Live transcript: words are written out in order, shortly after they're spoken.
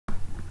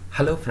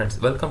Hello friends,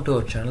 welcome to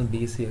our channel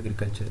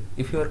B.Sc.Agriculture.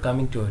 If you are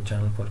coming to our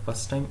channel for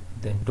first time,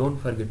 then don't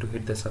forget to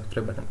hit the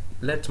subscribe button.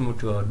 Let's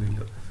move to our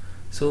video.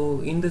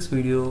 So in this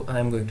video, I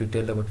am going to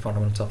tell about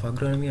fundamentals of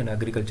agronomy and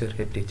agriculture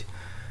heritage.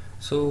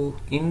 So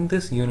in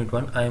this unit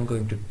 1, I am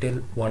going to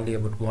tell only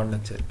about one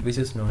lecture, which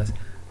is known as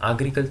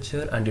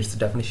agriculture and its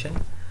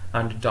definition,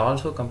 and it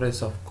also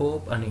comprises of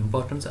scope and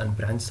importance and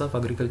branches of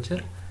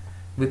agriculture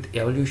with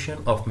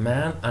evolution of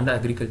man and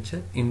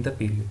agriculture in the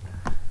period.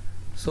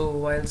 So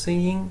while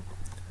seeing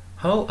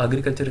how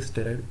agriculture is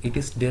derived, it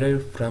is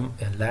derived from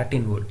a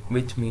Latin word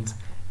which means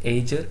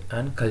ager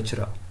and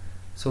cultura.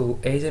 So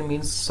ager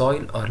means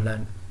soil or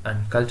land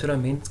and cultura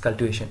means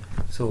cultivation.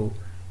 So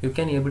you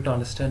can able to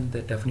understand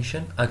the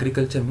definition.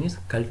 Agriculture means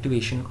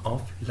cultivation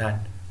of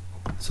land.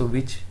 So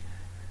which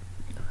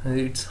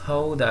it's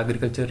how the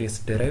agriculture is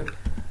derived.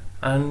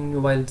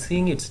 And while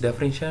seeing its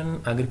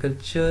definition,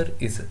 agriculture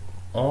is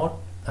art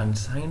and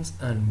science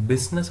and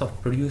business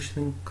of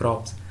producing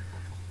crops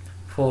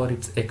for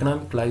its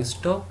economic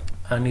livestock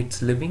and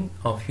its living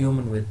of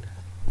human will.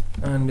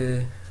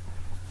 And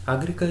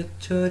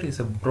agriculture is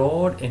a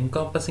broad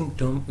encompassing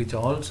term which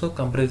also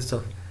comprises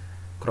of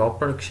crop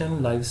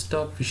production,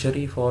 livestock,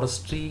 fishery,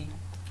 forestry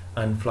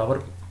and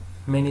flower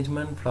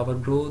management, flower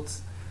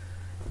growths.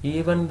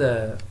 Even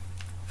the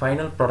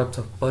final products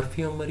of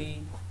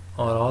perfumery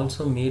are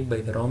also made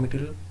by the raw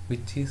material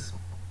which is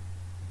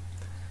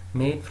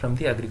made from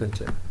the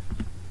agriculture.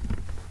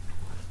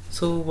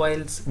 So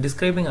while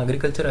describing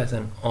agriculture as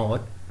an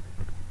art,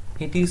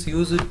 it is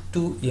used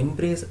to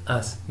embrace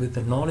us with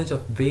the knowledge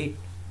of way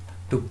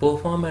to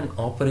perform an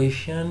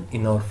operation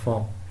in our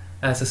farm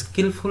as a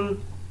skillful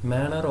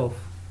manner of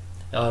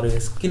or a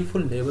skillful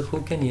labor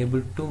who can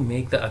able to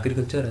make the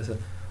agriculture as a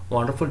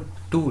wonderful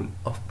tool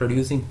of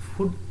producing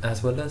food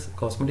as well as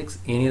cosmetics,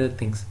 any other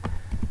things.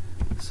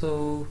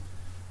 So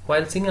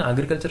while seeing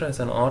agriculture as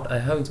an art, I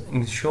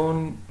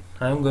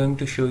am going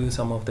to show you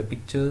some of the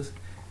pictures.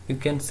 You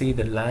can see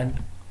the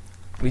land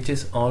which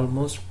is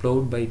almost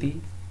plowed by the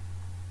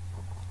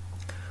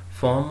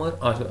farmer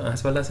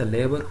as well as a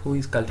labor who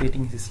is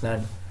cultivating his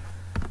land.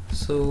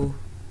 So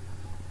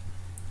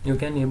you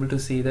can able to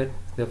see that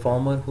the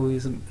farmer who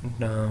is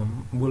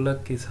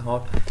bullock is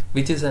hot,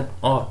 which is an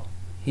art.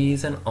 He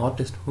is an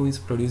artist who is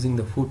producing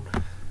the food.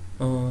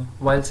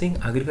 While seeing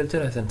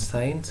agriculture as a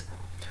science,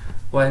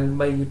 while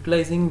by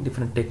utilizing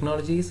different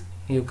technologies,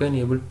 you can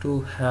able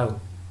to have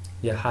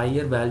a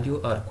higher value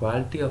or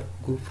quality of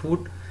good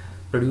food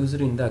produced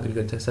in the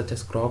agriculture, such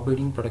as crop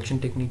breeding,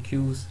 production technique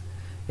use,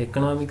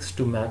 economics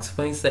to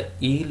maximize the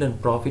yield and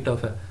profit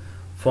of a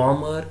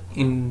farmer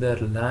in their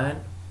land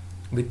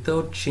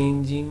without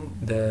changing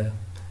the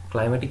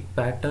climatic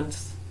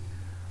patterns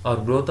or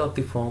growth of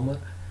the farmer,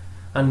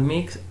 and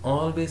makes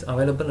always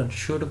available and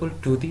suitable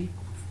to the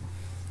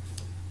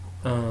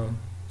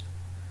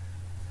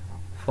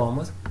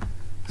farmers.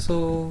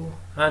 So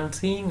and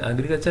seeing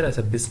agriculture as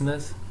a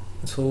business,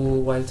 so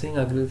while seeing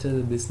agriculture as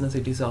a business,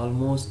 it is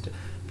almost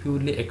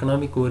purely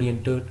economic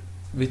oriented,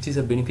 which is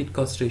a benefit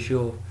cost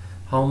ratio of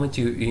how much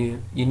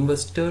you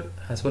invested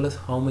as well as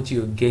how much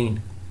you gained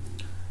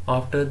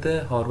after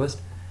the harvest.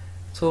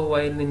 So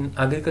while in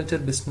agriculture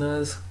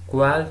business,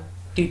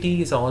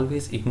 quantity is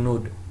always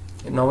ignored.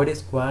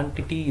 Nowadays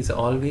quantity is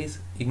always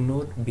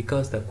ignored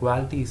because the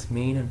quality is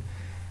main and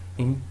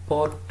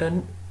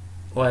important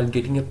while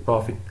getting a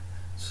profit.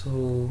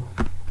 So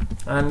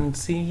and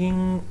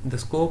seeing the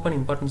scope and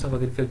importance of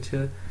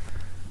agriculture,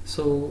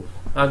 so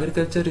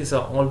agriculture is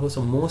almost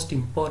the most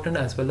important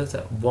as well as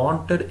a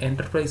wanted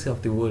enterprise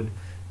of the world,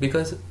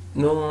 because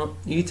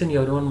each and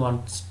everyone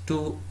wants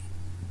to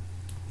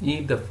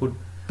eat the food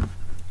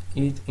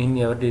in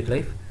everyday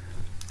life.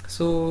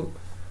 So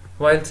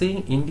while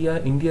saying India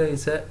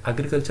is a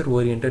agriculture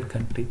oriented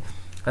country,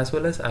 as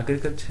well as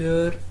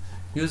agriculture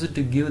used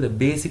to give the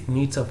basic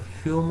needs of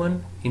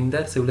human in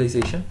their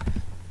civilization,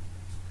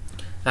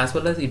 as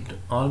well as it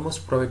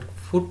almost provide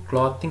food,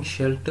 clothing,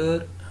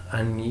 shelter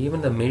and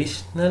even the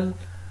medicinal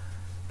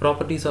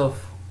properties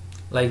of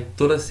like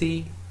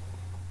tulasi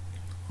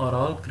are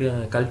all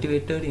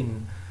cultivated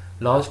in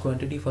large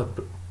quantity for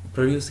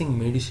producing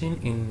medicine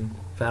in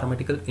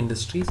pharmaceutical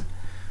industries.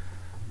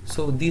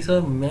 So these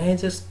are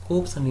major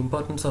scopes and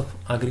importance of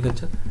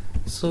agriculture.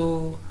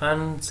 So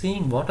and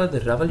seeing what are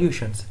the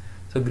revolutions,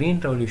 so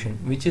green revolution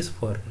which is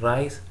for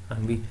rice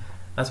and wheat,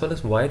 as well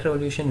as white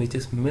revolution which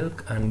is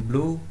milk and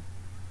blue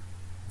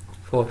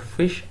for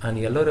fish, and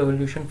yellow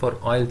revolution for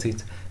oil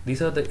seeds.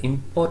 These are the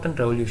important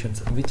revolutions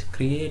which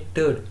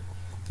created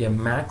a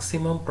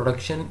maximum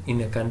production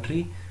in a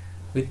country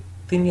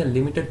within a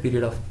limited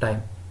period of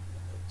time.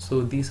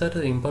 So these are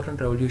the important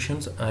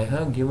revolutions. I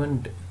have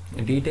given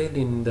detail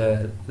in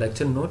the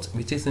lecture notes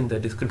which is in the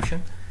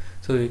description,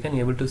 so you can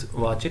able to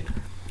watch it,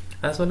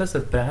 as well as the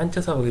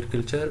branches of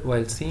agriculture.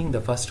 While seeing the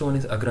first one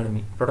is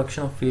agronomy,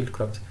 production of field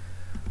crops.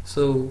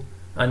 So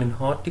and in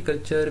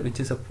horticulture, which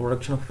is a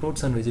production of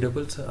fruits and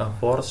vegetables,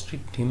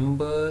 forestry,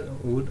 timber,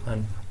 wood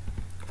and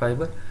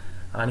fiber,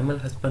 animal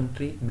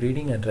husbandry,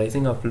 breeding and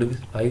raising of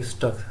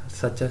livestock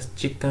such as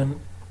chicken,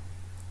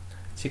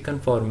 chicken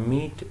for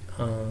meat,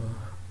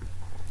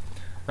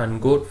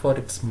 and goat for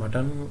its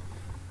mutton.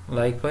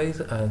 Likewise,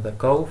 the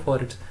cow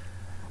for its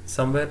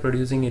somewhere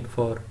producing it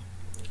for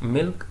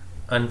milk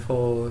and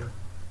for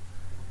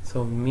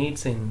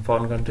meats in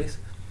foreign countries.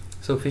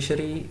 So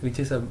fishery, which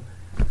is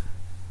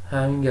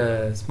having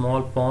a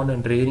small pond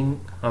and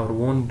rearing our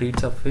own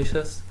breeds of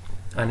fishes,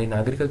 and in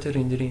agriculture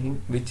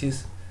engineering, which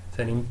is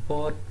an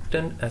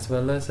important as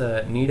well as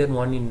a needed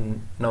one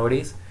in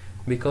nowadays,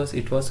 because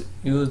it was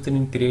used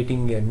in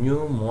creating a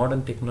new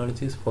modern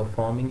technologies for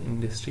farming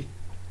industry,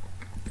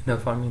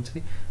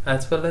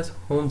 as well as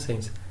home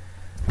science,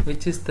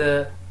 which is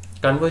the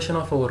conversion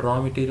of our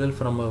raw material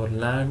from our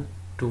land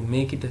to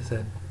make it as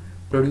a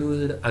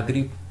produced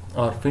agri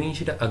or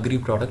finished agri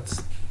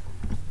products.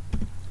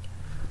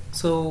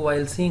 So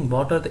while seeing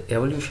what are the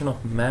evolution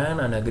of man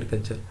and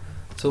agriculture,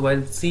 so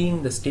while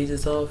seeing the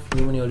stages of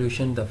human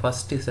evolution, the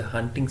first is a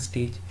hunting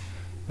stage.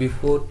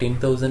 Before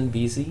 10,000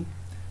 BC,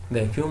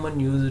 the human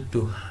used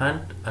to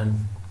hunt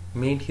and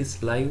made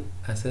his life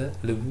as a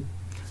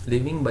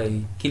living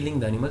by killing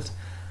the animals,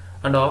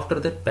 and after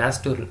that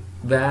pastoral,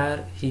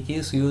 where he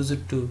is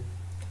used to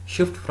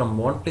shift from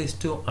one place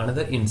to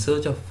another in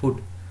search of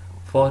food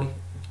for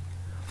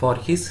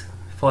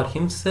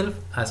himself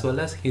as well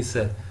as his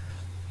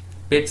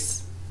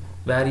pets,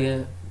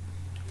 where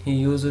he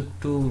used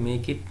to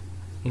make it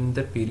in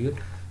that period.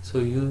 So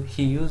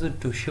he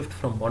used to shift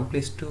from one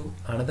place to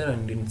another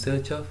and in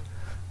search of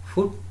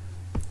food.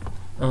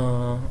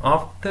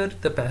 After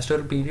the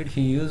pastoral period,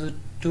 he used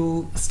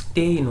to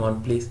stay in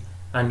one place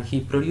and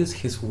he produced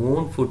his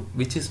own food,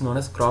 which is known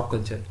as crop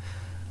culture,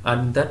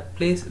 and that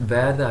place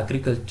where the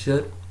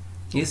agriculture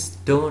is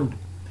turned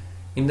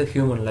in the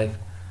human life.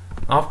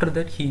 After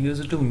that, he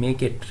used to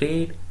make a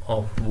trade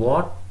of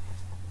what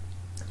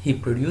he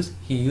produced.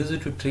 He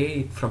used to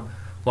trade it from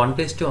one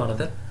place to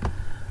another,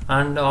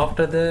 and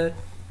after that,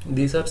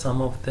 these are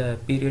some of the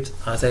periods.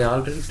 As I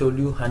already told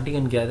you, hunting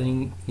and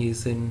gathering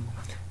is in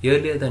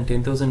earlier than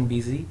 10,000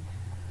 BC.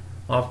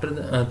 After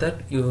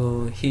that,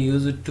 he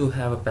used to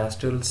have a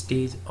pastoral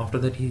stage. After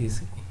that, he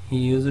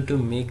used to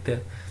make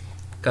the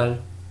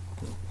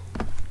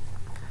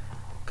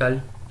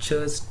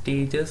culture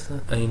stages.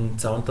 In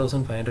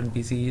 7500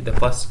 BC, the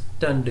first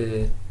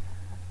and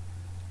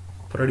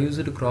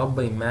produced crop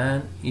by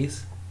man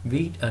is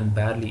wheat and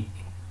barley,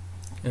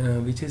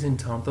 which is in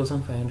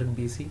 7500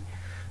 BC.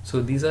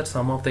 So these are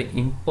some of the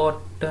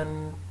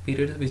important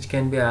periods which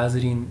can be asked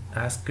in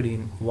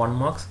 1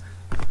 marks.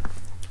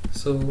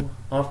 So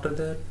after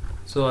that,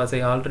 so as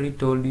I already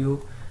told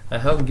you, I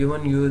have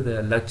given you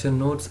the lecture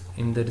notes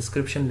in the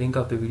description link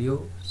of the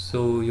video,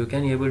 so you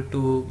can able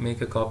to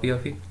make a copy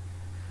of it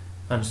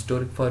and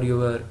store it for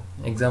your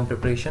exam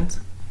preparations.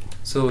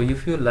 So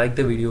if you like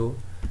the video,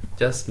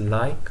 just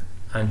like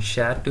and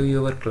share to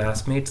your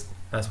classmates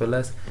as well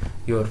as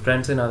your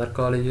friends in other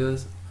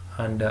colleges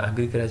and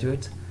agri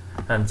graduates,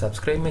 and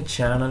subscribe my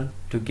channel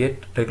to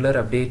get regular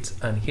updates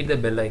and hit the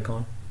bell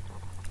icon.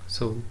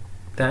 So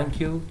thank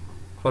you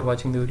for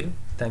watching the video.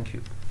 Thank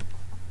you.